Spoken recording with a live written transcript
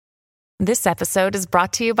This episode is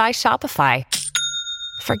brought to you by Shopify.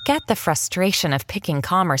 Forget the frustration of picking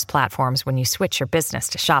commerce platforms when you switch your business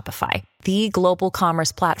to Shopify, the global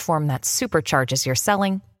commerce platform that supercharges your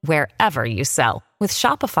selling wherever you sell. With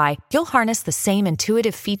Shopify, you'll harness the same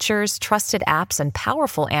intuitive features, trusted apps, and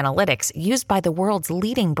powerful analytics used by the world's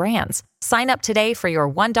leading brands. Sign up today for your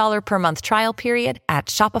 $1 per month trial period at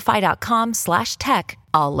shopify.com/tech,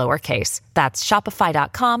 all lowercase. That's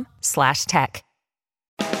shopify.com/tech.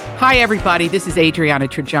 Hi, everybody. This is Adriana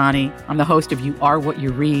Trajani. I'm the host of You Are What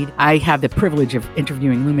You Read. I have the privilege of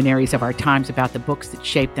interviewing luminaries of our times about the books that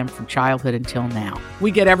shaped them from childhood until now.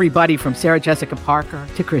 We get everybody from Sarah Jessica Parker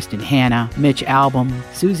to Kristen Hanna, Mitch Albom,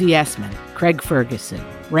 Susie Essman, Craig Ferguson,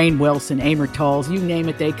 Rainn Wilson, Amor Tolls, you name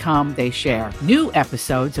it, they come, they share. New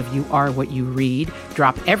episodes of You Are What You Read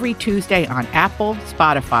drop every Tuesday on Apple,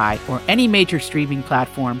 Spotify, or any major streaming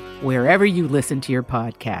platform wherever you listen to your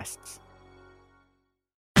podcasts.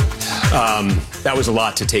 That was a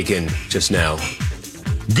lot to take in just now.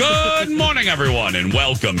 Good morning, everyone, and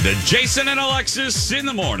welcome to Jason and Alexis in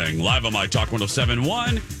the Morning, live on My Talk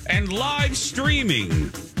 1071 and live streaming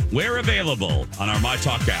where available on our My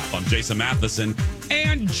Talk app. I'm Jason Matheson,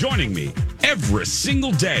 and joining me every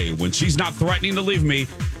single day when she's not threatening to leave me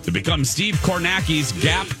to become Steve Kornacki's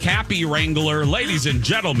Gap Cappy Wrangler, ladies and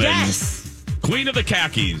gentlemen, Yes. Queen of the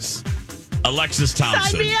Khakis, Alexis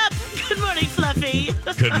Thompson. Sign me up. Good morning, Fluffy.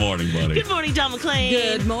 Good morning, buddy. Good morning, Don McClain.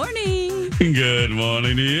 Good morning. Good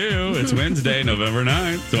morning to you. It's Wednesday, November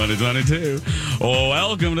 9th, 2022.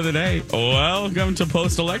 Welcome to the day. Welcome to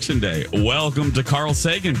post-election day. Welcome to Carl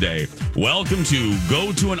Sagan Day. Welcome to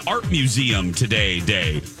go to an art museum today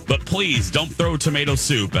day. But please don't throw tomato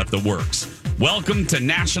soup at the works. Welcome to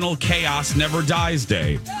National Chaos Never Dies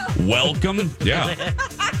Day. Welcome. Yeah.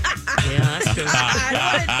 Yeah, that's true.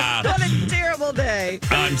 What a terrible day.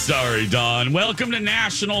 I'm sorry, Don. Welcome to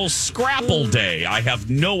National Scrapple Day. I have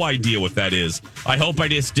no idea what that is. I hope I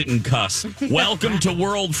just didn't cuss. Welcome to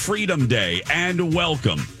World Freedom Day, and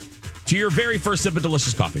welcome to your very first sip of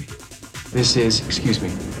delicious coffee. This is, excuse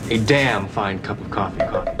me, a damn fine cup of coffee.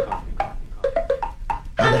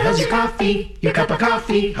 How the hell's your coffee? Your cup of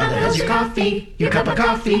coffee. How the hell's your coffee? Your cup of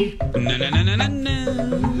coffee.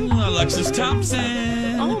 No. Alexis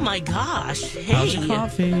Thompson. Oh my gosh. Hey. How's your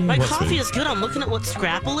coffee? My What's coffee sweet? is good. I'm looking at what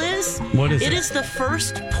Scrapple is. What is it? It is the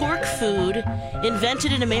first pork food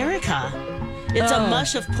invented in America. It's a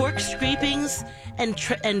mush of pork scrapings and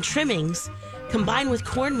trimmings combined with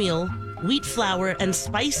cornmeal, wheat flour, and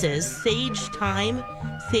spices, sage, thyme,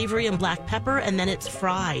 savory, and black pepper, and then it's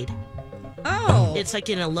fried. Oh. It's like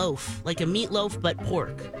in a loaf, like a meatloaf, but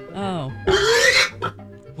pork. Oh.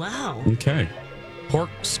 Wow. Okay. Pork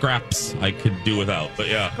scraps I could do without, but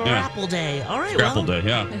yeah. Scrapple Day. All right, Scrapple well. Day,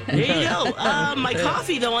 yeah. There you go. My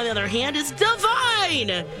coffee, though, on the other hand, is divine.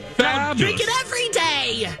 I Fabulous. drink it every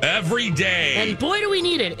day. Every day. And boy, do we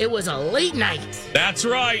need it. It was a late night. That's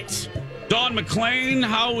right. Don McClain,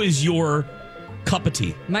 how is your cup of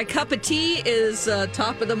tea? My cup of tea is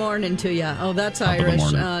top of the morning to you. Oh, that's Top of the Irish.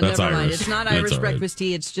 morning. That's Never mind. Irish. It's not That's Irish all right. breakfast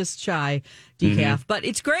tea. It's just chai decaf. But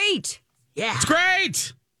it's great. Yeah. It's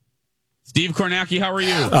great. Steve Kornacki, how are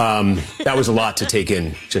you? That was a lot to take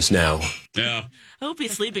in just now. Yeah. I hope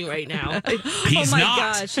he's sleeping right now. He's oh, my not.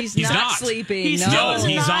 gosh. He's not sleeping. He's no. not.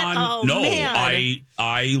 He's not? on. Oh, no, man.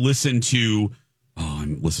 I listened to. Oh,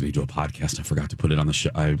 I'm listening to a podcast. I forgot to put it on the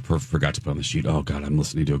sheet. Forgot to put it on the sheet. Oh God, I'm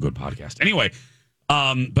listening to a good podcast. Anyway,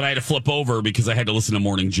 but I had to flip over because I had to listen to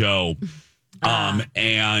Morning Joe. And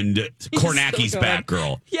Kornacki's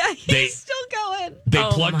Batgirl. Yeah, he's still going. They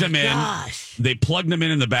Oh, plugged my him in. gosh. They plugged him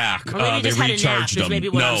in the back. Or maybe he They just had a nap, recharged is him. maybe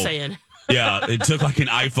what I'm saying. Yeah, it took like an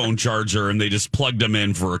iPhone charger, and they just plugged him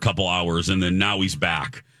in for a couple hours, and then now he's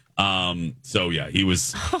back. So yeah, he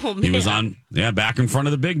was on back in front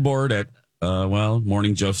of the big board at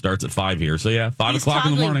Morning Joe starts at 5 here. So yeah, 5 He's o'clock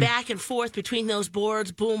in the toggling morning. back and forth between those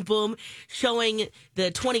boards, boom, boom, showing the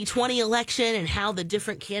 2020 election and how the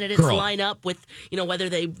different candidates line up with, whether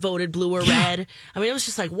they voted blue or red. I mean, it was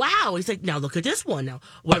just like, wow. He's like, now look at this one. Now,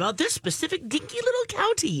 what about this specific dinky little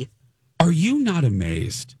county? Are you not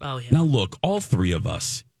amazed? Oh, yeah. Now look, all three of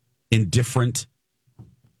us in different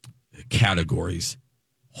categories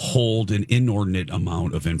hold an inordinate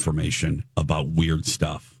amount of information about weird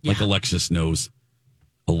stuff. Yeah. Like Alexis knows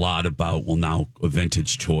a lot about, now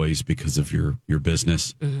vintage toys because of your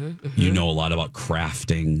business. You know a lot about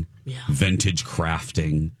crafting, vintage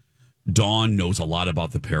crafting. Dawn knows a lot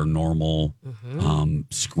about the paranormal,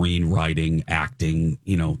 screenwriting, acting,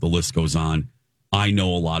 the list goes on. I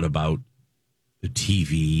know a lot about the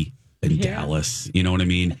TV and Dallas, you know what I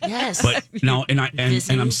mean? Yes. But now, I'm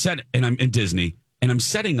in Disney, and I'm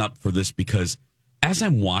setting up for this because as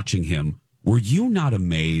I'm watching him, were you not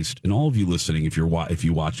amazed? And all of you listening, if you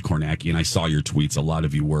watched Kornacki, and I saw your tweets, a lot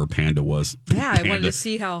of you were. Panda was. Yeah, I wanted to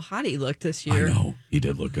see how hot he looked this year. I know he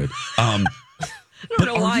did look good. I don't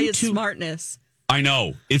know why his smartness. I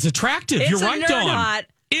know it's attractive. You're right, Dawn. Hot.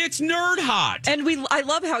 It's nerd hot, and I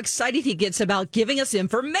love how excited he gets about giving us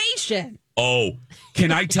information. Oh,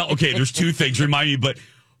 can I tell? Okay, there's two things. Remind me, but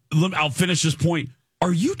I'll finish this point.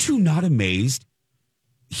 Are you two not amazed?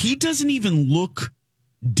 He doesn't even look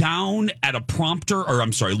down at a prompter, or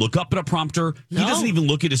I'm sorry, look up at a prompter. No. He doesn't even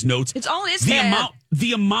look at his notes. It's all his head.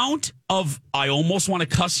 The amount of, I almost want to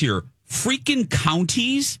cuss here, freaking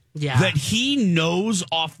counties that he knows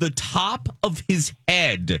off the top of his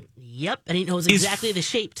head. Yep, and he knows exactly the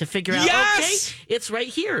shape to figure out, okay, it's right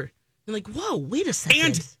here. I'm like, whoa, wait a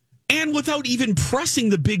second. And without even pressing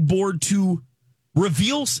the big board to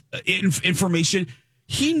reveal information,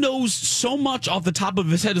 he knows so much off the top of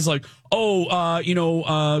his head. Is like,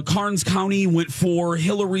 Karnes County went for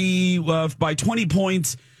Hillary by 20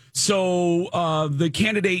 points. So the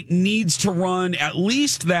candidate needs to run at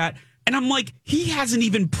least that. And I'm like, he hasn't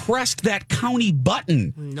even pressed that county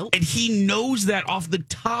button. Nope. And he knows that off the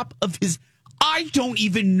top of his... I don't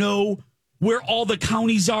even know where all the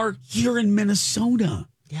counties are here in Minnesota.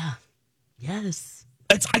 Yeah. Yes.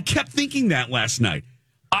 I kept thinking that last night.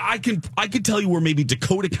 I could tell you where maybe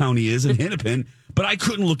Dakota County is in Hennepin, but I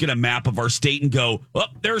couldn't look at a map of our state and go, oh,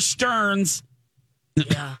 there's Stearns.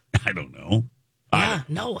 Yeah. I don't know. Yeah,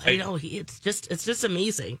 I know. It's just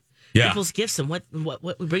amazing. Yeah. People's gifts and what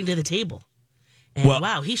we bring to the table. And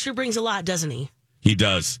wow, he sure brings a lot, doesn't he? He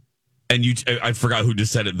does. And I forgot who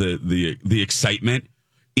just said it, the excitement.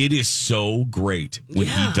 It is so great when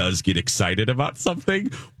he does get excited about something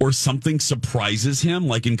or something surprises him,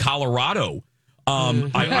 like in Colorado.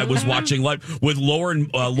 I was watching live with Lauren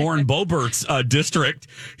Boebert's district.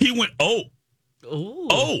 He went, oh.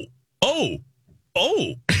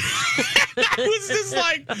 I was just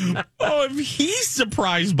like, if he's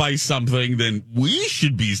surprised by something, then we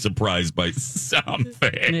should be surprised by something.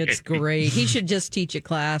 It's great. He should just teach a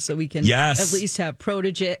class so we can at least have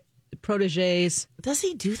proteges. Does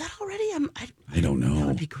he do that already? I don't know. That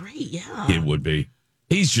would be great. Yeah, it would be.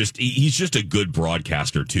 He's just a good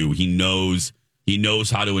broadcaster too. He knows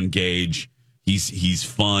how to engage. He's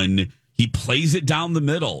fun. He plays it down the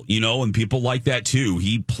middle, and people like that too.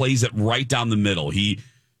 He plays it right down the middle.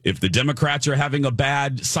 If the Democrats are having a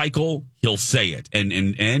bad cycle, he'll say it and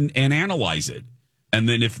analyze it. And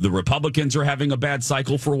then if the Republicans are having a bad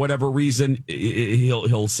cycle for whatever reason,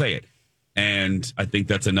 he'll say it. And I think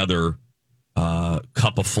that's another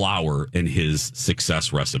cup of flour in his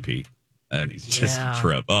success recipe. And he's just a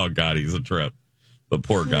trip. Oh, God, he's a trip. The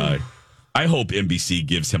poor guy. I hope NBC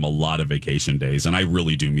gives him a lot of vacation days, and I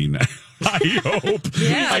really do mean that. I hope.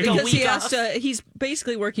 Yeah, because he's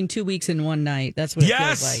basically working 2 weeks in one night. That's what it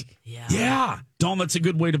feels like. Yeah. Dawn, that's a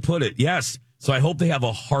good way to put it. Yes. So I hope they have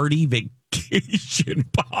a hearty vacation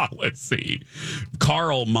policy.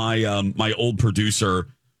 Carl, my old producer,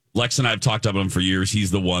 Lex and I have talked about him for years.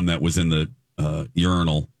 He's the one that was in the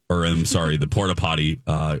urinal, or I'm sorry, the porta potty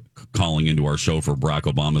calling into our show for Barack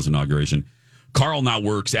Obama's inauguration. Carl now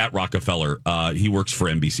works at Rockefeller. He works for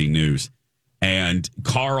NBC News. And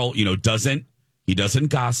Carl, doesn't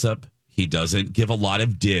gossip. He doesn't give a lot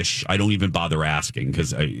of dish. I don't even bother asking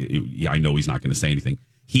because I know he's not going to say anything.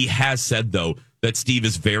 He has said, though, that Steve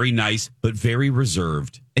is very nice, but very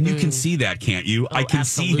reserved. And you can see that, can't you? I can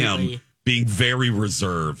see him being very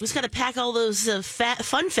reserved. He's got to pack all those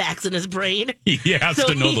fun facts in his brain. He has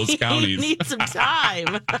to know those counties. He needs some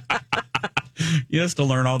time. He has to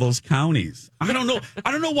learn all those counties. I don't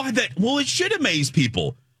know why that. Well, it should amaze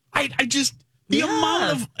people. I just the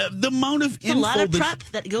amount of info, a lot of prep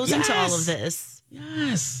that goes into all of this.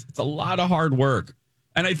 Yes, it's a lot of hard work,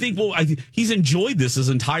 and I think he's enjoyed this his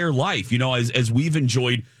entire life. As we've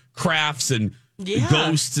enjoyed crafts and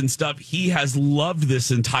ghosts and stuff, he has loved this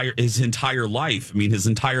his entire life. I mean, his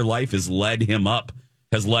entire life has led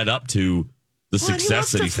up to the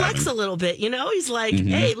success that he's having. He wants to flex a little bit, He's like,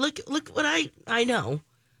 hey, look what I know.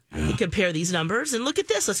 I can compare these numbers and look at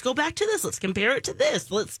this. Let's go back to this. Let's compare it to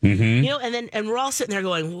this. Let's, and we're all sitting there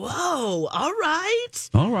going, whoa, all right.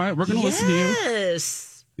 We're going to listen to you.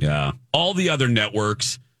 Yes. Yeah. All the other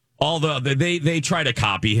networks, they try to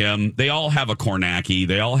copy him. They all have a Kornacki.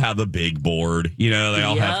 They all have a big board. They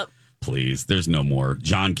all have, please, there's no more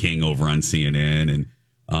John King over on CNN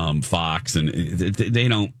and Fox. And they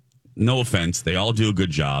don't, no offense. They all do a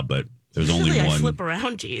good job, but there's only one. I flip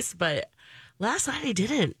around, geez, but last night I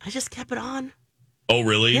didn't. I just kept it on. Oh,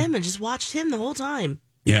 really? Him and just watched him the whole time.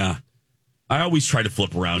 Yeah. I always try to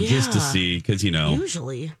flip around just to see because,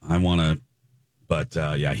 usually. I want to. But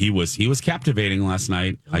yeah, he was captivating last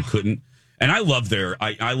night. I couldn't, and I love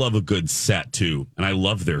I love a good set too, and I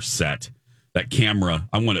love their set. That camera,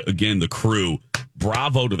 I want to again the crew.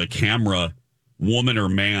 Bravo to the camera woman or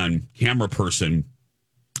man, camera person.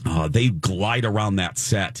 They glide around that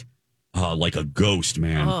set like a ghost,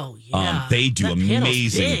 man. Oh yeah, they do that panel's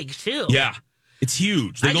amazing. big too. Yeah. It's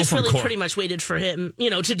huge. They I go just from really pretty much waited for him,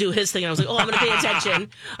 to do his thing. I was like, oh, I'm going to pay attention.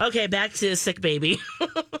 Okay, back to sick baby.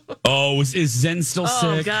 Is Zen still sick?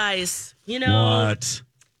 Oh, guys, What?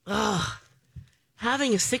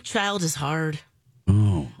 Having a sick child is hard.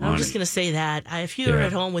 Oh, I'm just going to say that. If you're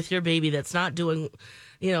at home with your baby that's not doing,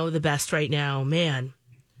 the best right now, man,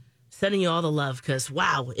 sending you all the love because,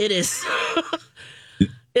 wow, it is.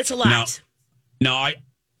 It's a lot. Now,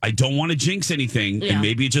 I don't want to jinx anything, and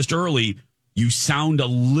maybe it's just early. You sound a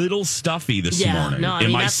little stuffy this morning. No,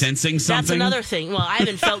 Am I sensing something? That's another thing. Well, I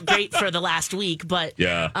haven't felt great for the last week, but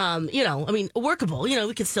workable.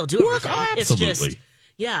 We can still do it. Absolutely.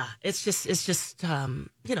 It's just to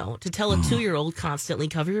tell a 2-year-old constantly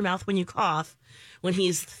cover your mouth when you cough, when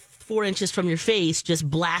he's 4 inches from your face, just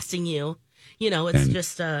blasting you.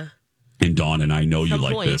 And Dawn and I know you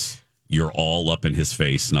like this. You're all up in his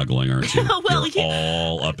face snuggling, aren't you? Well, You're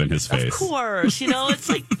all up in his face. Of course. It's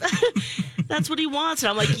like, that's what he wants. And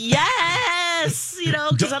I'm like, yes,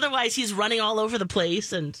 because otherwise he's running all over the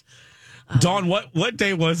place. And Dawn, what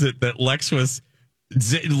day was it that Lex was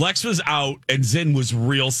out and Zen was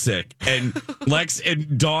real sick, and Lex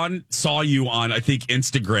and Dawn saw you on, I think,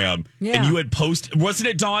 Instagram, and you had posted, wasn't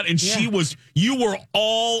it, Dawn? And you were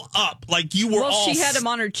all up, like you were. Well, all she had him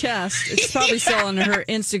on her chest. It's probably still on her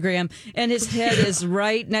Instagram, and his head is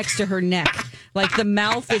right next to her neck, like the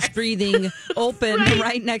mouth is breathing open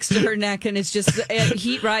right next to her neck, and it's just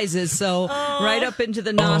heat rises, so right up into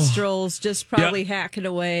the nostrils, just probably hacking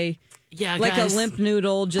away, like guys. a limp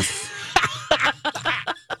noodle, just.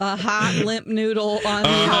 A hot limp noodle on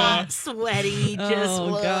hot, sweaty.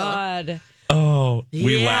 God. Oh,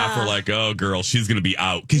 we laugh. We're like, oh, girl, she's going to be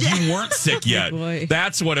out because you weren't sick yet.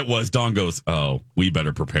 That's what it was. Dawn goes, oh, we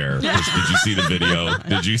better prepare. Did you see the video?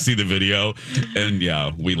 Did you see the video?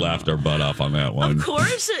 And we laughed our butt off on that one. Of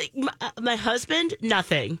course, my husband,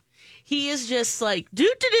 nothing. He is just like,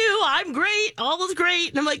 I'm great. All is great.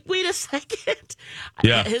 And I'm like, wait a second.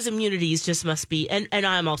 Yeah. His immunities just must be, and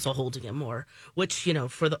I'm also holding him more, which,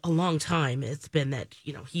 for a long time, it's been that,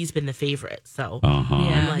 he's been the favorite. So,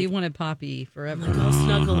 yeah, he wanted Poppy forever. Like,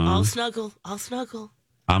 I'll snuggle.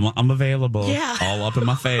 I'm available. Yeah. All up in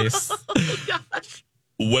my face. Oh, gosh.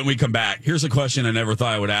 When we come back, here's a question I never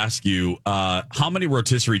thought I would ask you. How many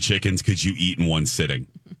rotisserie chickens could you eat in one sitting?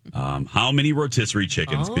 How many rotisserie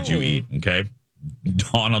chickens could you eat? Okay.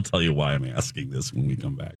 Dawn, I'll tell you why I'm asking this when we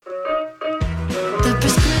come back.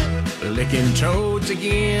 Licking toads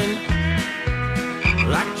again,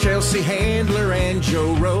 like Chelsea Handler and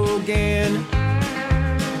Joe Rogan.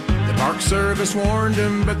 The Park Service warned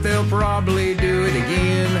them, but they'll probably do it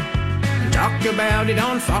again and talk about it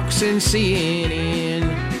on Fox and CNN.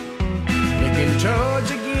 Licking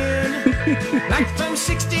toads again, like some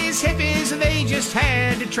 60s hippies, they just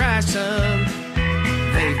had to try some.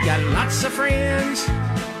 They've got lots of friends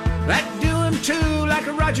that do them too, like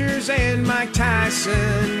Rogers and Mike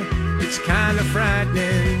Tyson. It's kind of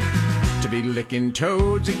frightening to be licking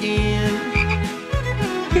toads again.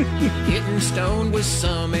 Getting stoned with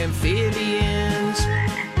some amphibians.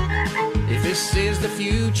 If this is the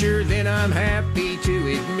future, then I'm happy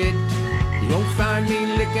to admit you won't find me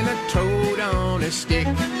licking a toad on a stick.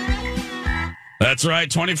 That's right.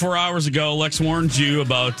 24 hours ago, Lex warned you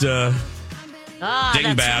about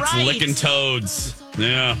dingbats licking toads.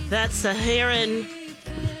 Yeah. That's a Saharan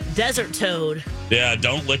desert toad. Yeah,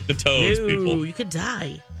 don't lick the toads, people. You could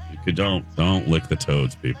die. Don't lick the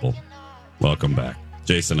toads, people. Welcome back.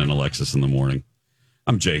 Jason and Alexis in the morning.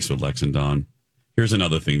 I'm Jace with Lex and Dawn. Here's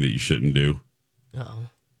another thing that you shouldn't do. Uh-oh.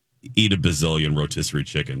 Eat a bazillion rotisserie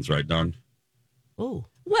chickens, right, Dawn? Oh.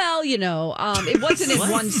 Well, it wasn't in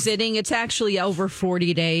one sitting. It's actually over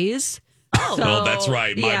 40 days. Oh, well, that's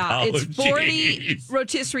right. My apologies. It's 40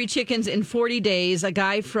 rotisserie chickens in 40 days. A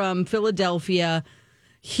guy from Philadelphia,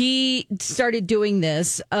 he started doing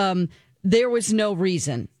this. There was no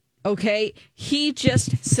reason, okay? He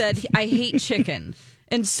just said, I hate chicken.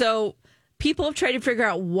 And so people have tried to figure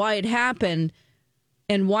out why it happened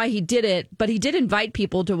and why he did it. But he did invite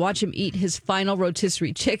people to watch him eat his final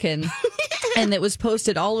rotisserie chicken. And it was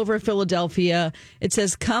posted all over Philadelphia. It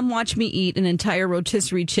says, come watch me eat an entire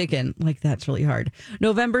rotisserie chicken. Like, that's really hard.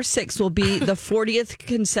 November 6th will be the 40th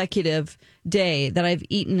consecutive day that I've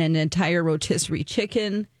eaten an entire rotisserie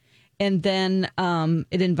chicken. And then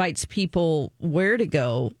it invites people where to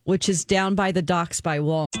go, which is down by the docks by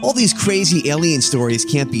Walmart. All these crazy alien stories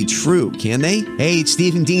can't be true, can they? Hey, it's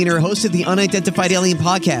Stephen Diener, host of the Unidentified Alien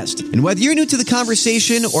Podcast. And whether you're new to the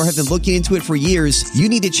conversation or have been looking into it for years, you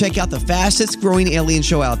need to check out the fastest growing alien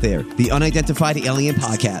show out there, the Unidentified Alien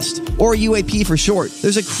Podcast, or UAP for short.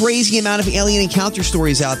 There's a crazy amount of alien encounter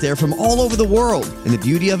stories out there from all over the world. And the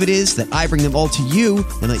beauty of it is that I bring them all to you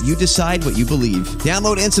and let you decide what you believe.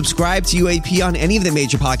 Download and subscribe to UAP on any of the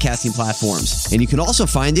major podcasting platforms. And you can also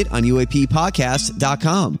find it on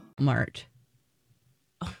UAPpodcast.com. Mart.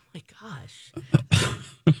 Oh my gosh.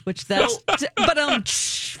 Which that's but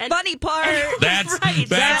funny part. That's right.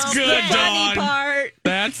 That's good, the funny Dawn. part.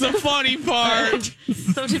 That's the funny part.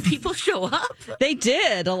 So did people show up? They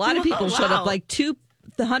did. A lot of people showed up. Wow. Like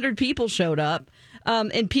 200 people showed up,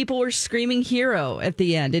 and people were screaming "hero" at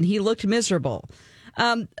the end, and he looked miserable.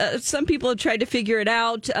 Some people have tried to figure it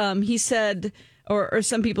out. He said, or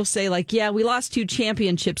some people say, like, yeah, we lost 2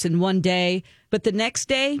 championships in one day, but the next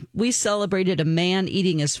day we celebrated a man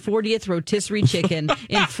eating his 40th rotisserie chicken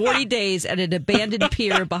in 40 days at an abandoned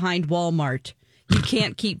pier behind Walmart. You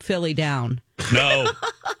can't keep Philly down. No,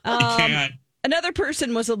 you can't. Another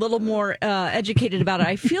person was a little more educated about it.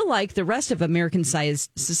 I feel like the rest of American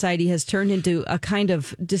society has turned into a kind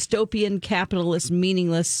of dystopian, capitalist,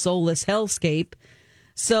 meaningless, soulless hellscape.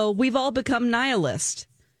 So we've all become nihilist.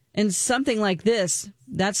 And something like this,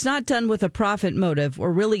 that's not done with a profit motive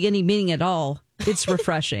or really any meaning at all. It's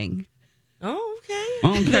refreshing. Oh,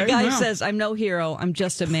 okay. The guy says, I'm no hero. I'm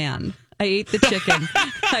just a man. I ate the chicken.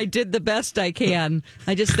 I did the best I can.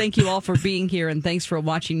 I just thank you all for being here and thanks for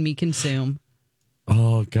watching me consume.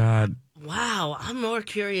 Oh, God. Wow. I'm more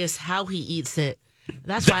curious how he eats it.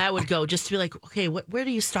 That's why I would go, just to be like, okay, where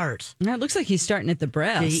do you start? Now, it looks like he's starting at the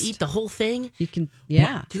breast. Do you eat the whole thing? You can,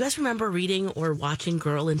 yeah. Do you guys remember reading or watching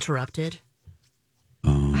Girl Interrupted?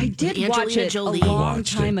 I did Angelina watch it Jolie. a long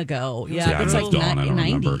Watched time it. ago. Yeah, Yeah, it's I like don't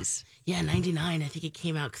 90s. Yeah, 99, I think it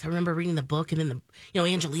came out, because I remember reading the book, and then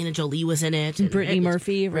Angelina Jolie was in it. And Brittany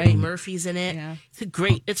Murphy, Brittany right? Murphy's in it. Yeah.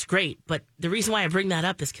 It's great. But the reason why I bring that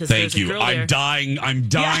up is because Thank there's a you. girl there. I'm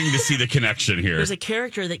dying to see the connection here. There's a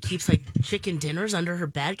character that keeps like chicken dinners under her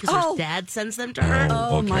bed because her dad sends them to her.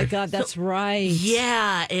 Oh, my Okay. God, that's right.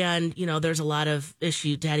 Yeah, and there's a lot of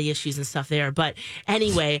daddy issues and stuff there. But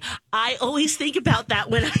anyway, I always think about that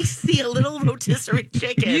when I see a little rotisserie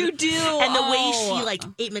chicken. You do, and the way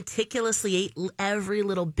she meticulously ate every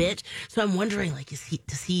little bit. So I'm wondering, like, does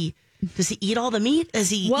he eat all the meat? Is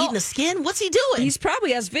he eating the skin? What's he doing? He's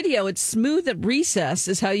probably has video. It's Smooth at Recess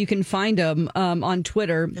is how you can find him on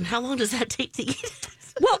Twitter. And how long does that take to eat?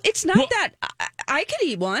 Well, it's not that I could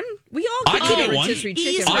eat one. We all could eat a rotisserie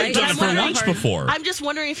chicken, Easily. right? I've done it for I'm lunch wondering- before. I'm just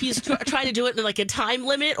wondering if he's trying to do it in like a time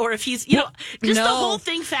limit, or if he's, just the No. whole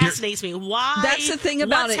thing fascinates me. Why? That's the thing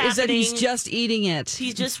about What's it is that he's happening? just eating it.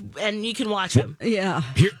 He's just, and you can watch him. Yeah.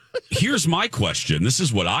 Here's my question. This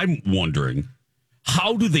is what I'm wondering.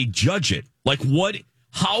 How do they judge it? Like,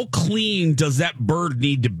 how clean does that bird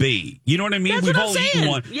need to be? You know what I mean? That's We've what I'm all saying. eaten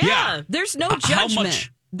one. Yeah. There's no How judgment.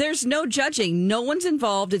 much? There's no judging. No one's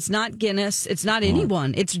involved. It's not Guinness. It's not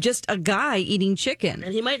anyone. It's just a guy eating chicken.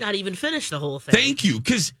 And he might not even finish the whole thing. Thank you.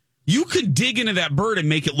 Because you could dig into that bird and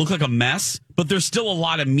make it look like a mess, but there's still a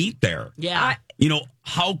lot of meat there. Yeah.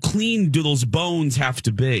 How clean do those bones have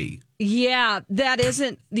to be? Yeah, that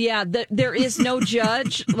isn't. Yeah, there is no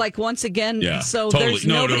judge. Like, once again, Yeah, so totally. there's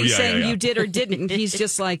No, nobody yeah, saying yeah, yeah. you did or didn't. He's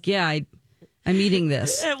just like, yeah, I'm eating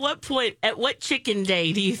this. At what point, at what chicken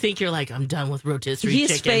day do you think you're like, I'm done with rotisserie His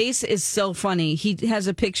chicken? face is so funny. He has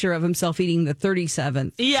a picture of himself eating the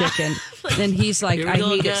 37th Yeah. chicken, and he's like, Here we I go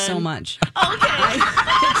hate it again. so much. Okay.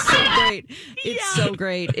 It's so great. It's so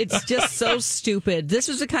great. It's just so stupid. This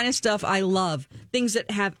is the kind of stuff I love. Things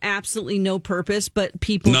that have absolutely no purpose, but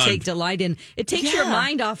people None. take delight in. It takes your Yeah.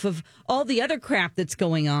 mind off of all the other crap that's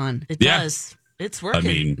going on. It Yeah. does. It's working.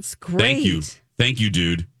 I mean, It's great. Thank you,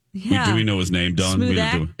 dude. Yeah. Do we know his name,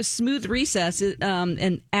 Don? Smooth Recess,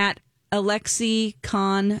 and at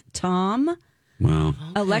Alexicon Tom. Wow.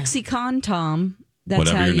 Alexicon Tom. That's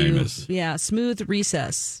Whatever how your you, name is. Yeah, Smooth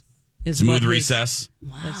Recess. Is Smooth what Recess.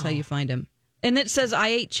 That's how you find him. And it says, I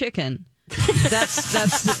ate chicken. That's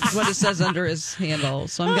what it says under his handle.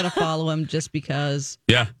 So I'm going to follow him just because.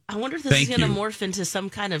 Yeah. I wonder if this Thank is going to you. morph into some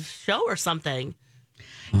kind of show or something.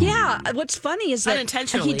 Yeah, what's funny is that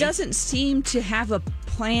Unintentionally. he doesn't seem to have a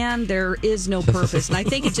plan. There is no purpose. And I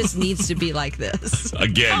think it just needs to be like this.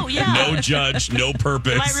 Again, Oh, yeah. no judge, no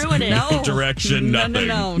purpose. Might ruin it. No direction, nothing.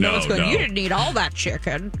 No one's going, you didn't eat all that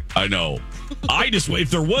chicken. I know. If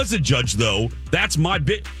there was a judge, though, that's my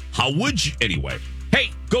bit. How would you? Anyway,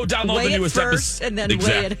 Hey, go download weigh the newest it first episode. and then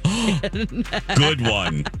weigh it. Good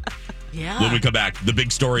one. Yeah. When we come back, the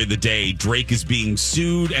big story of the day, Drake is being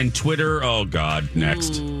sued and Twitter. Oh, God.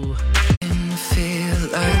 Next. Ooh.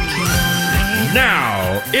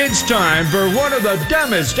 Now, it's time for one of the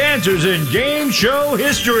dumbest answers in game show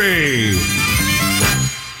history.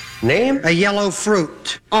 Name a yellow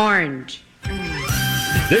fruit. Orange.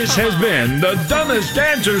 This has been the dumbest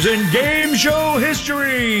answers in game show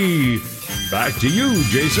history. Back to you,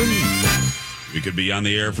 Jason. We could be on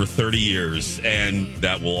the air for 30 years, and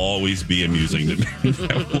that will always be amusing to me.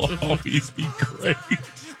 That will always be great.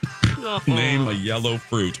 Name a yellow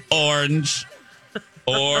fruit. Orange.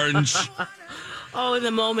 Orange. Oh, in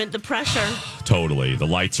the moment, the pressure. Totally. The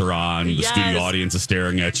lights are on. The studio audience is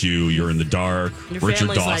staring at you. You're in the dark. Your Richard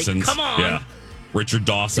family's Dawson's. like, come on. Yeah. Richard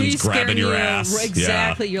Dawson's He's grabbing scaring your you. ass.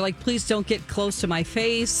 Exactly. You're like, please don't get close to my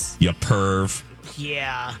face. Yeah. You perv.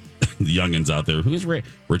 Yeah. The youngins out there. Who's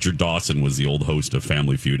Richard Dawson was the old host of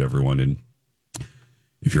Family Feud, everyone. And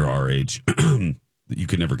if you're our age, you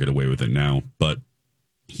could never get away with it now. But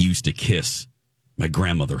he used to kiss. My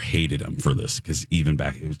grandmother hated him for this because even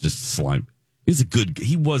back, it was just slime.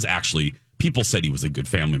 He was actually, people said he was a good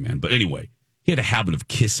family man. But anyway, he had a habit of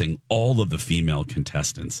kissing all of the female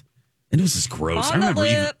contestants. And it was just gross. On the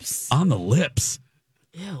lips. On the lips.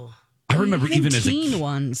 Ew. I remember even as a teen kid.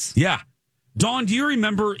 ones. Yeah. Dawn, do you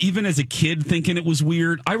remember even as a kid thinking it was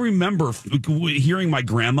weird? I remember hearing my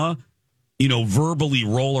grandma, verbally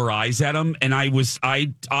roll her eyes at him. And I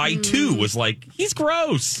too was like, he's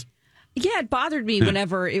gross. Yeah, it bothered me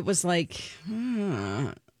whenever it was like,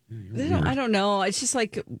 I don't know. It's just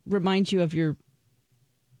like reminds you of your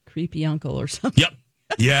creepy uncle or something. Yep.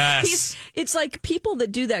 Yes. It's like people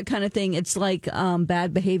that do that kind of thing. It's like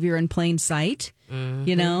bad behavior in plain sight,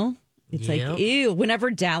 It's like, ew.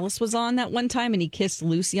 Whenever Dallas was on that one time and he kissed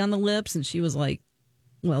Lucy on the lips and she was like,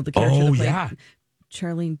 the character that played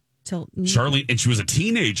Charlene Tilton. Charlene, and she was a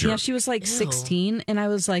teenager. Yeah, she was like 16. And I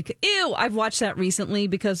was like, ew. I've watched that recently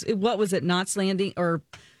because what was it? Knots Landing or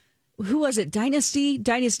who was it?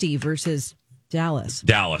 Dynasty versus Dallas.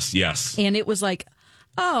 Dallas, yes. And it was like,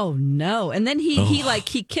 oh no. And then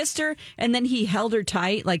he kissed her and then he held her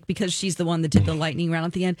tight, like because she's the one that did the lightning round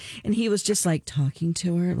at the end. And he was just like talking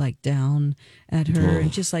to her, like down at her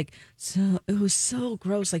and just like, so it was so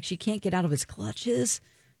gross. Like she can't get out of his clutches.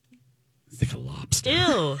 It's like a lobster.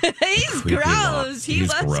 Ew. He's gross. He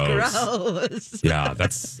was gross. Yeah,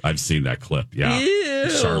 I've seen that clip. Yeah. Ew.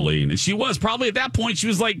 Charlene. And she was probably at that point, she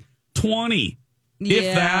was like 20.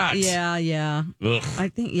 If that. Yeah. Ugh. I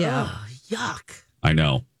think, yeah. Oh, yuck. I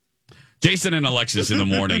know. Jason and Alexis in the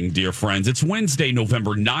morning, dear friends. It's Wednesday,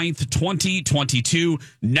 November 9th, 2022.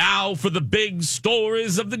 Now for the big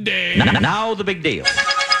stories of the day. Now the big deal.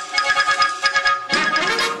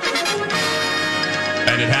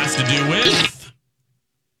 And it has to do with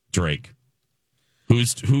Drake.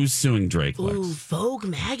 Who's suing Drake, Lex? Ooh, Vogue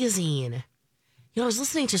magazine. I was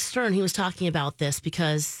listening to Stern. He was talking about this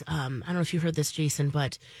because I don't know if you heard this, Jason,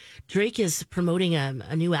 but Drake is promoting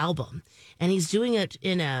a new album, and he's doing it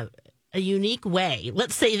in a unique way.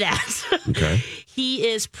 Let's say that. Okay. He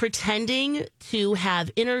is pretending to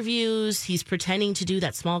have interviews. He's pretending to do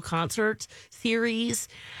that small concert series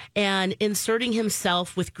and inserting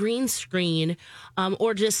himself with green screen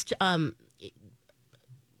or just, well,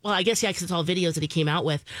 I guess, because it's all videos that he came out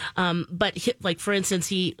with. But for instance,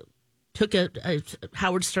 he took a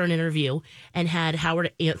Howard Stern interview and had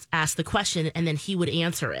Howard ask the question and then he would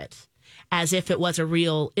answer it as if it was a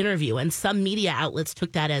real interview. And some media outlets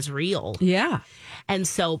took that as real. Yeah. And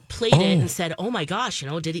so played it and said, oh my gosh,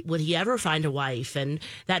 would he ever find a wife and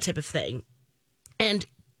that type of thing. And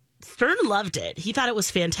Stern loved it. He thought it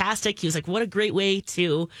was fantastic. He was like, what a great way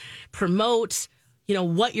to promote,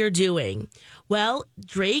 what you're doing. Well,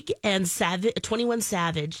 Drake and 21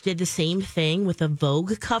 Savage did the same thing with a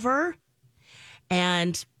Vogue cover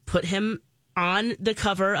and put him on the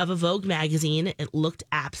cover of a Vogue magazine. It looked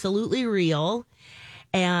absolutely real.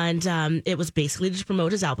 And it was basically to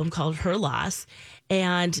promote his album called Her Loss.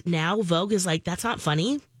 And now Vogue is like, that's not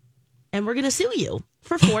funny. And we're going to sue you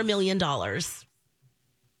for $4 million.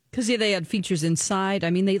 Because, they had features inside. I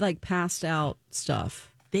mean, they passed out stuff.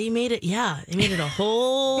 They made it, They made it a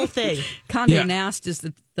whole thing. Condé Nast is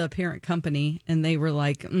the parent company, and they were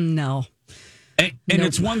like, no. And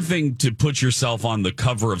it's one thing to put yourself on the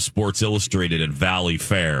cover of Sports Illustrated at Valley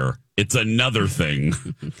Fair It's another thing.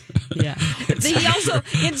 Yeah. He also,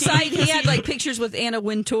 inside, he had like pictures with Anna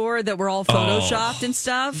Wintour that were all photoshopped and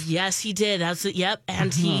stuff. Yes, he did. Yep.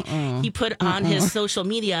 And he put on his social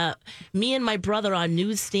media, me and my brother on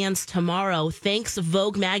newsstands tomorrow. Thanks,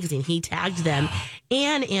 Vogue magazine. He tagged them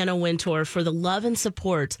and Anna Wintour for the love and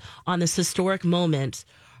support on this historic moment,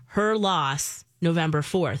 her loss, November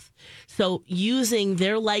 4th. So using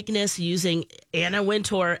their likeness, using Anna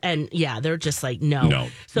Wintour, and they're just like, no.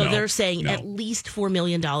 So they're saying at least $4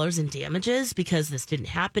 million in damages because this didn't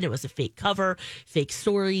happen. It was a fake cover, fake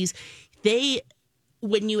stories.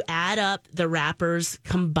 When you add up the rapper's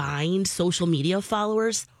combined social media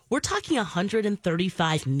followers, we're talking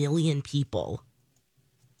 135 million people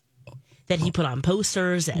that he put on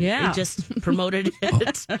posters and he just promoted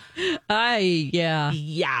it.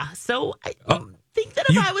 Yeah. So I think that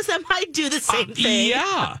if I was them, I'd do the same thing.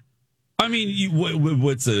 Yeah. I mean,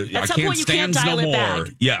 what's I can't stand no more.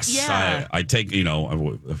 Back. Yes. Yeah. I take,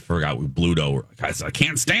 I forgot Bluto. Guys, I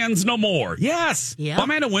can't stand no more. Yes. Yeah.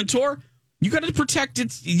 Amanda Wintour, you got to protect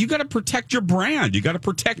you got to protect your brand. You got to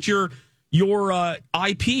protect your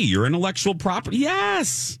IP, your intellectual property.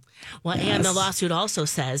 Yes. Well, and the lawsuit also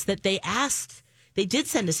says that they did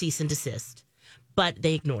send a cease and desist, but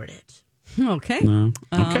they ignored it. Okay.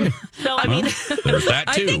 Okay. So, I mean, there's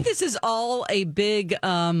that too. I think this is all a big,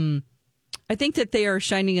 I think that they are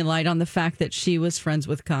shining a light on the fact that she was friends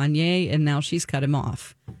with Kanye and now she's cut him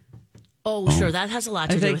off. Oh, sure. That has a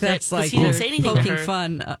lot to do with it. That's like he didn't say anything poking to her.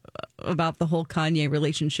 fun about the whole Kanye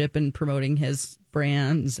relationship and promoting his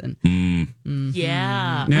brands. And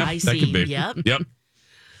Yeah, I see. That could be. Yep.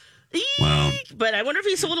 Wow. But I wonder if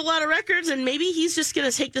he sold a lot of records and maybe he's just going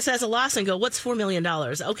to take this as a loss and go, what's $4 million?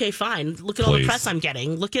 Okay, fine. Look at all the press I'm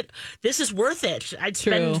getting. Look at this is worth it. I'd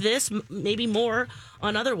spend this, maybe more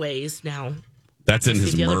on other ways now. That's in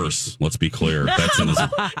his MERS. Let's be clear. That's in his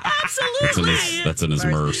absolutely. That's in his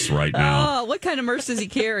MERS right now. Oh, what kind of MERS does he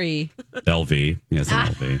carry? LV. He has an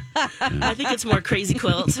LV. Yeah. I think it's more crazy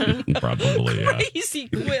quilt. Probably, yeah. Crazy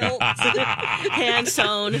quilt. Hand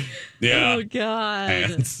sewn. Yeah. Oh God.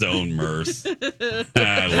 Hand sewn MERS.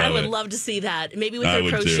 I would love to see that. Maybe with a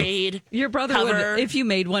crocheted. Your brother cover. would, if you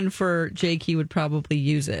made one for Jake, he would probably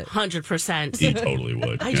use it. 100%. He totally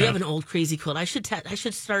would. I do have an old crazy quilt. I should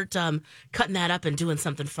start cutting that up and doing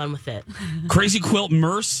something fun with it. Crazy Quilt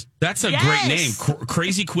MERS? That's a great name.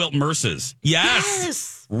 Crazy Quilt MERSes.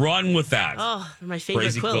 Yes. Run with that. Oh, my favorite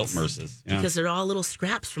Crazy quilts. Quilt MERSes. Yeah. Because they're all little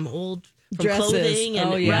scraps from dresses. Clothing.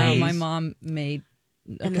 And, oh, yeah. right. My mom made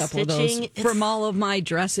a and couple of those from all of my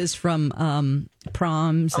dresses from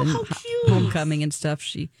proms and homecoming and stuff.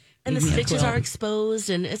 And the stitches are exposed,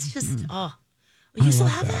 and it's just, you still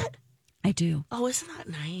have that? I do. Oh, isn't that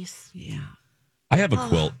nice? Yeah. I have a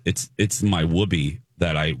quilt. It's my whoopee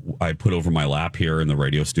that I put over my lap here in the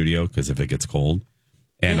radio studio because if it gets cold.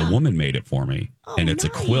 And a woman made it for me. And it's a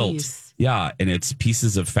quilt. Yeah. And it's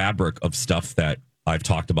pieces of fabric of stuff that I've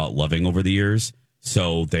talked about loving over the years.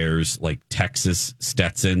 So there's like Texas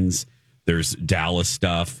Stetsons. There's Dallas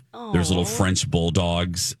stuff. There's little French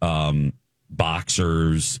bulldogs,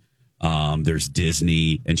 boxers. There's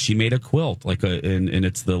Disney. And she made a quilt and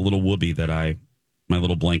it's the little whoopee that my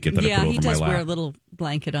little blanket that I put over my lap. Yeah, he does wear a little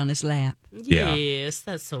blanket on his lap. Yes,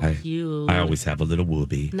 that's so cute. I always have a little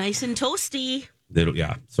whoopee. Nice and toasty.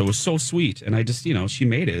 So it was so sweet. And I just, she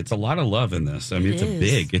made it. It's a lot of love in this. I mean,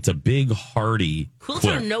 it's a big, hardy quilts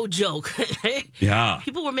quilt. are no joke. Yeah.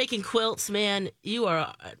 People were making quilts, man. You are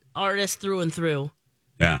an artist through and through.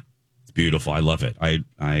 Yeah. It's beautiful. I love it.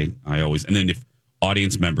 I always, and then if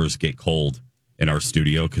audience members get cold in our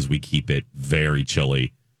studio, because we keep it very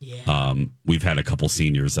chilly. Yeah. We've had a couple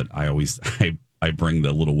seniors that I bring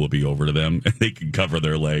the little whoopee over to them and they can cover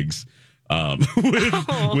their legs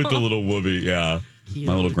with the little whoopee. Yeah. Cute.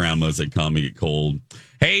 My little grandmas that come and get cold.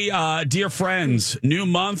 Hey, dear friends, new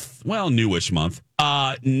month. Well, newish month.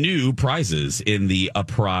 New prizes in the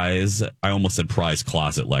prize. I almost said prize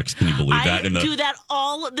closet, Lex. Can you believe that? I do that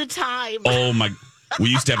all the time. Oh, my. We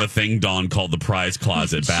used to have a thing, Dawn, called the prize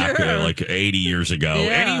closet back like 80 years ago.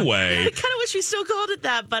 Yeah. Anyway. I kind of wish we still called it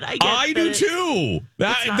that, but I do too.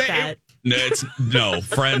 It's not that. No,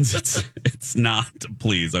 friends, it's not.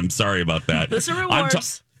 Please, I'm sorry about that. Listener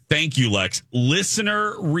rewards. Thank you, Lex.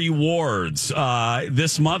 Listener rewards.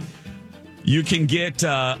 This month, you can get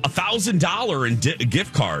 $1,000 in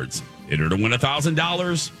gift cards. Enter to win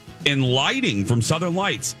 $1,000 in lighting from Southern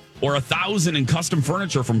Lights. Or $1,000 in custom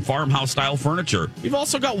furniture from Farmhouse Style Furniture. We've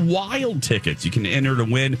also got wild tickets. You can enter to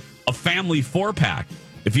win a family 4-pack.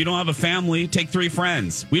 If you don't have a family, take 3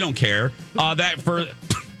 friends. We don't care.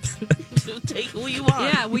 Take who you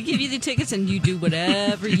want. Yeah, we give you the tickets and you do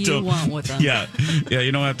whatever you want with them. Yeah.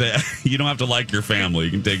 You don't have to like your family.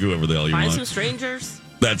 You can take whoever the hell you Find want. some strangers.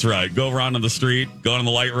 That's right. Go around on the street, go on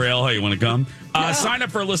the light rail. Hey, you want to come? Sign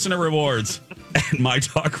up for listener rewards at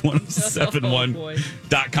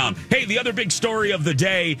mytalk1071.com. Hey, the other big story of the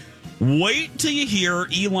day. Wait till you hear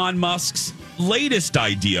Elon Musk's latest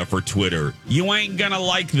idea for Twitter. You ain't gonna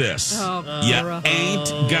like this. You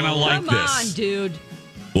ain't gonna like this. Come on, dude.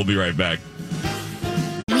 We'll be right back.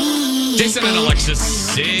 Jason and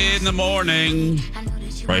Alexis in the morning.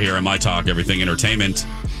 Right here on My Talk, Everything Entertainment.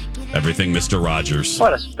 Everything Mr. Rogers.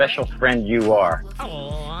 What a special friend you are.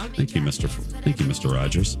 Thank you, Mr.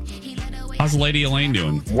 Rogers. How's Lady Elaine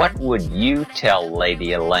doing? What would you tell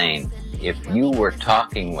Lady Elaine if you were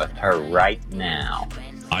talking with her right now?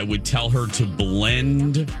 I would tell her to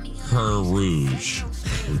blend her rouge.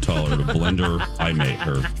 I would tell her to blend her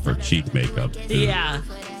her cheek makeup. Yeah.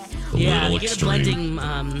 Little Get extreme.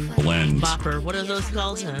 a blending Blend. bopper. What are those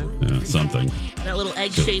called? Yeah, something. That little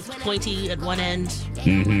egg-shaped pointy at one end.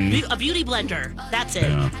 Mm-hmm. A beauty blender. That's it.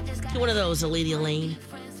 Yeah. Get one of those, a Lady Elaine.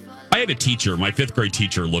 I had a teacher. My 5th grade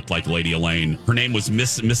teacher looked like Lady Elaine. Her name was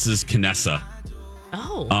Mrs. Canessa.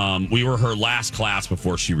 Oh. We were her last class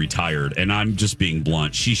before she retired, and I'm just being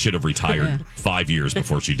blunt. She should have retired 5 years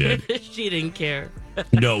before she did. She didn't care.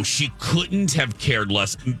 No, she couldn't have cared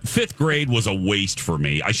less. 5th grade was a waste for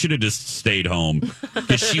me. I should have just stayed home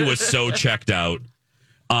because she was so checked out.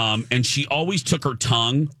 And she always took her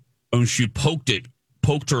tongue and she poked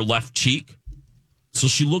her left cheek. So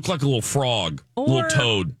she looked like a little frog, a little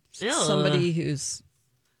toad. Somebody who's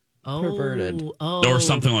perverted. Or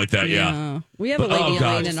something like that, yeah. We have a Lady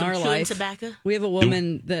Elaine in Some our chewing life. tobacco? We have a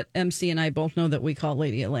woman that MC and I both know that we call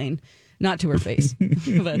Lady Elaine. Not to her face,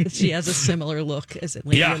 but she has a similar look as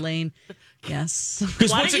Lady Elaine. Yes.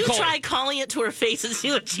 Why don't you try calling it to her face and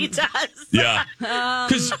see what she does? Yeah.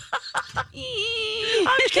 I'm kidding.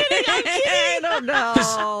 I don't know.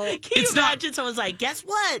 Can you imagine someone's like, guess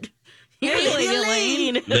what? You're Hey, Lady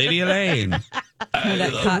Elaine. Lady Elaine.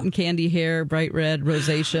 That cotton candy hair, bright red,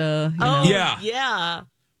 rosacea. Yeah.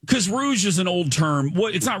 Because rouge is an old term.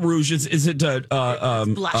 What? It's not rouge. Is it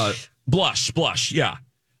blush? Blush. Yeah.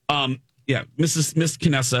 Yeah. Mrs.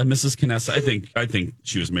 Canessa. I think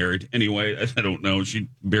she was married. Anyway, I don't know. She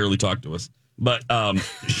barely talked to us, but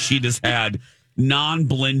she just had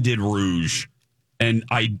non-blended rouge, and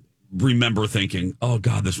I remember thinking, "Oh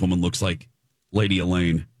God, this woman looks like Lady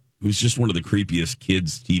Elaine." Who's just one of the creepiest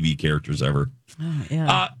kids' TV characters ever. Oh,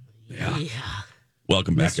 yeah. Yeah.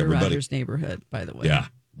 Welcome back, Mr. everybody. Rogers' Neighborhood, by the way. Yeah.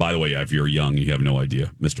 By the way, if you're young, you have no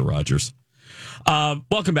idea, Mr. Rogers.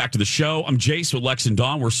 Welcome back to the show. I'm Jace with Lex and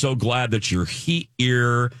Dawn. We're so glad that you're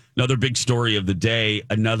here. Another big story of the day.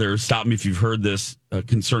 Stop me if you've heard this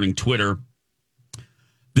concerning Twitter.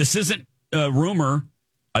 This isn't a rumor.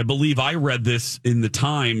 I believe I read this in the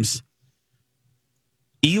Times.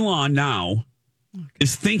 Elon now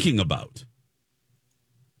is thinking about,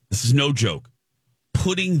 this is no joke,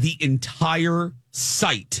 putting the entire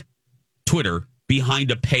site, Twitter,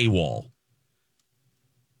 behind a paywall.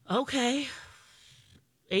 Okay.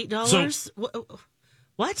 $8?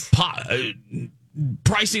 What?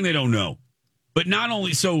 Pricing, they don't know. But not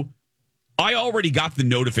only, so I already got the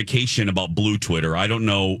notification about Blue Twitter. I don't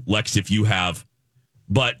know, Lex, if you have,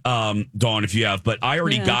 but Dawn, if you have, but I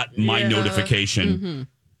already got my notification. Mm-hmm.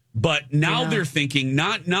 But now they're thinking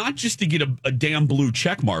not just to get a damn blue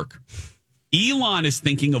check mark. Elon is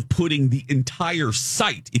thinking of putting the entire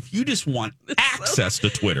site, if you just want access to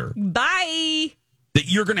Twitter. Bye.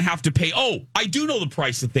 That you're going to have to pay. Oh, I do know the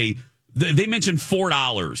price that they mentioned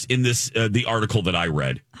 $4 in this the article that I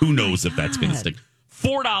read. Who knows if that's going to stick?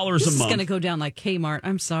 $4 a month. This is going to go down like Kmart.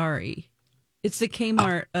 I'm sorry. It's the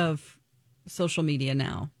Kmart of social media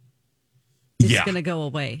now. It's going to go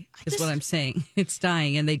away, is what I'm saying. It's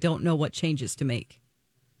dying, and they don't know what changes to make.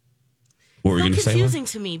 What were you going to say? It's confusing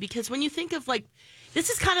to me because when you think of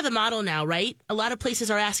this is kind of the model now, right? A lot of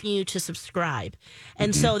places are asking you to subscribe.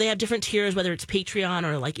 And so they have different tiers, whether it's Patreon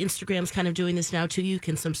or like Instagram's kind of doing this now too. You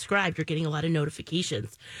can subscribe. You're getting a lot of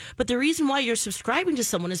notifications. But the reason why you're subscribing to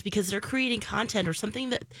someone is because they're creating content or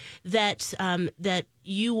something that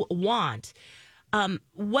you want.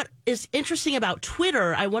 What is interesting about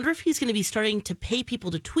Twitter, I wonder if he's going to be starting to pay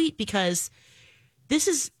people to tweet because this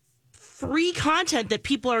is free content that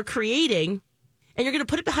people are creating and you're going to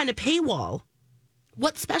put it behind a paywall.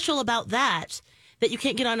 What's special about that you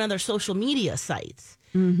can't get on other social media sites?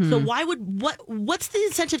 Mm-hmm. So what's the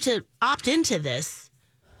incentive to opt into this?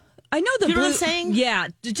 I know you know what I'm saying? Yeah,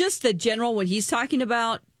 just the general, what he's talking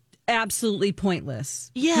about, absolutely pointless.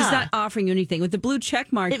 Yeah. He's not offering you anything. With the blue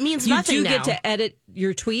check mark, it means you nothing do now. get to edit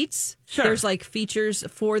your tweets. Sure. There's like features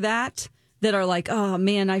for that are like, oh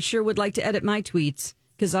man, I sure would like to edit my tweets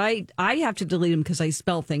because I have to delete them because I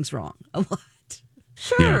spell things wrong a lot.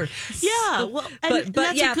 Sure. Yeah. Well, but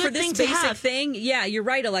that's yeah, a good for this thing to basic have. thing, yeah, you're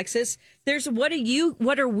right, Alexis. There's what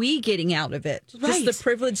are we getting out of it? Right. Just the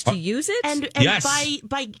privilege to use it? And Yes.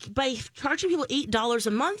 by charging people $8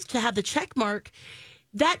 a month to have the check mark,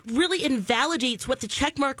 that really invalidates what the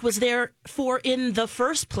check mark was there for in the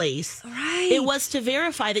first place. Right. It was to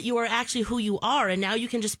verify that you are actually who you are, and now you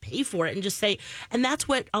can just pay for it and just say, and that's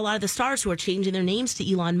what a lot of the stars who are changing their names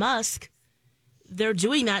to Elon Musk, they're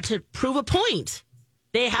doing that to prove a point.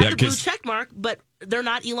 They have the blue check mark, but they're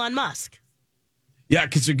not Elon Musk. Yeah,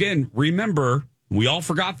 because again, remember, we all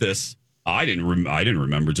forgot this. I didn't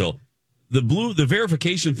remember till the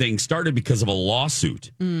verification thing started because of a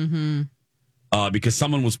lawsuit. Mm-hmm. Because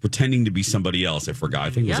someone was pretending to be somebody else. I forgot. I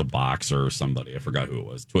think it was a boxer or somebody. I forgot who it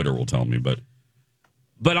was. Twitter will tell me, but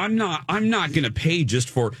I'm not going to pay just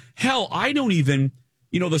for hell. I don't even.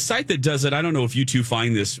 The site that does it, I don't know if you two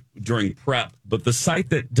find this during prep, but the site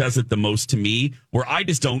that does it the most to me, where I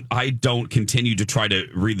don't continue to try to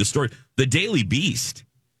read the story, the Daily Beast.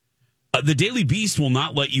 The Daily Beast will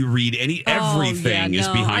not let you read everything is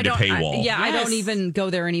behind a paywall. I don't even go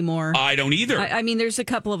there anymore. I don't either. I mean, there's a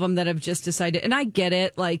couple of them that have just decided, and I get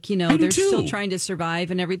it. Like, they're still trying to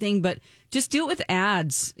survive and everything, but just do it with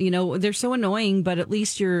ads. They're so annoying, but at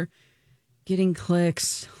least you're getting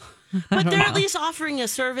clicks. But they're at least offering a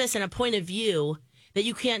service and a point of view that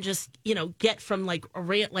you can't just, get from like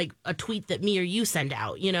a tweet that me or you send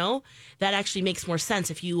out, That actually makes more sense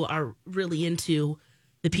if you are really into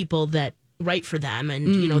the people that write for them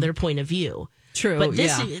and, their point of view. True. But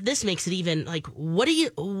this makes it even like, what are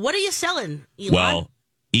you selling, Elon? Well,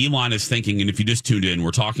 Elon is thinking, and if you just tuned in,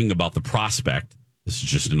 we're talking about the prospect. This is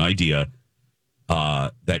just an idea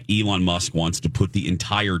that Elon Musk wants to put the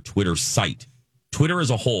entire Twitter site, Twitter as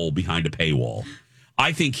a whole, behind a paywall.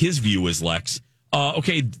 I think his view is, Lex,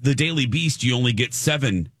 the Daily Beast, you only get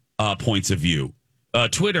 7 points of view.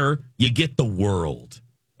 Twitter, you get the world.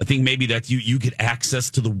 I think maybe that you get access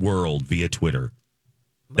to the world via Twitter.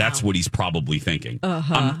 Wow. That's what he's probably thinking.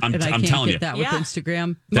 Uh-huh. I'm and I can't telling get you. that with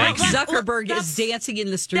Instagram. Thank Mark you. Zuckerberg is dancing in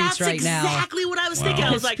the streets right now. That's exactly what I was thinking.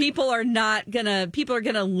 I was like, people are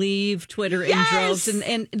gonna leave Twitter in droves,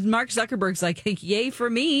 and Mark Zuckerberg's like, hey, yay for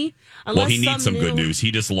me. Well, he needs some good news.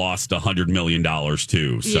 He just lost $100 million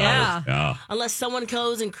too. So yeah. Unless someone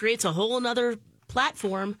goes and creates a whole other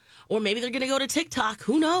platform, or maybe they're going to go to TikTok.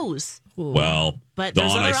 Who knows? Well, but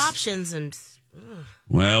there's other options and.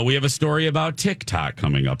 Well, we have a story about TikTok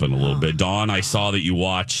coming up in a little bit. Dawn, I saw that you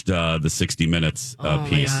watched the 60 Minutes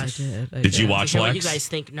piece. I did. Did you watch, Lex? What do you guys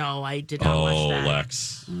think? No, I did not watch that.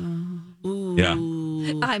 Lex. Ooh. Yeah.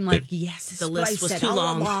 I'm like, yes, the list was too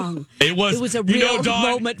long. It was a real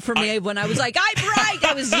moment for me when I was like, I'm right.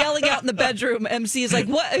 I was yelling out in the bedroom. MC is like,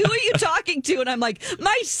 what? Who are you talking to? And I'm like,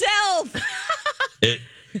 myself.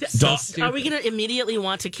 Are we going to immediately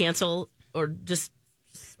want to cancel or just...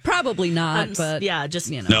 Probably not, but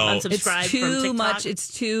just it's unsubscribe too from TikTok. much.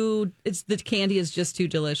 It's the candy is just too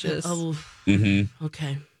delicious. Oh,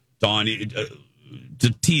 okay. Dawn, to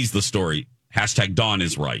tease the story, hashtag Dawn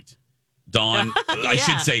is right. Dawn, I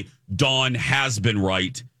should say, Dawn has been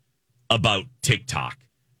right about TikTok,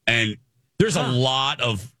 and there's a lot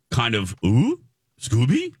of kind of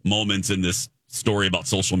Scooby moments in this story about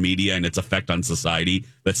social media and its effect on society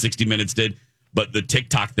that 60 Minutes did. But the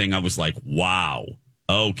TikTok thing, I was like, wow.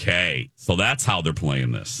 Okay, so that's how they're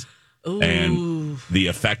playing this. Ooh. And the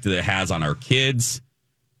effect that it has on our kids,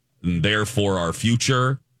 and therefore our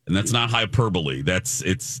future. And that's not hyperbole. Gosh,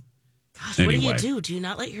 what do you do? Do you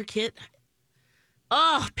not let your kid...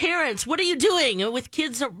 Oh, parents, what are you doing with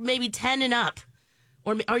kids maybe 10 and up?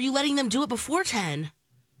 Or are you letting them do it before 10?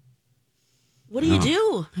 What do you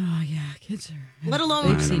do? Oh, yeah, kids are... Let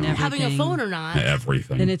alone having a phone or not.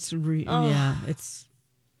 Everything. And it's... it's...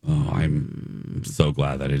 Oh, I'm so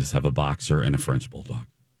glad that I just have a boxer and a French bulldog.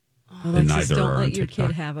 Alexis, don't let your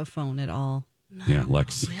kid have a phone at all. No, yeah,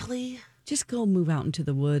 Lex. Really? Just go move out into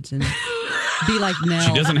the woods and be like Nell.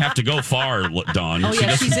 She doesn't have to go far, Dawn. Oh,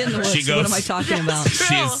 yeah, she's in the woods. What am I talking about?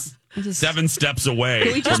 She's 7 steps away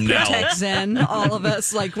Can we just from Nell. protect Zen, all of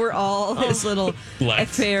us? Like, we're all his little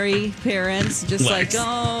fairy parents. Just Lex. like,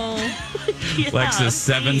 oh. Yeah, Lex is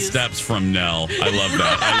 7 steps from Nell. I love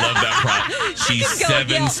that. I love that prop. She's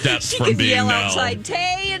 7 steps from being yell Nell. outside,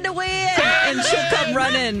 Tay in the wind, and she'll come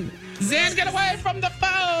running. Zen, get away from the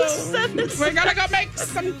phone. We're going to go make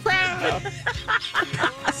some crab.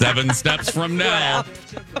 7 steps from now.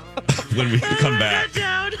 When we come back,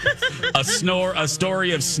 a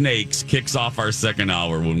story of snakes kicks off our second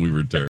hour when we return.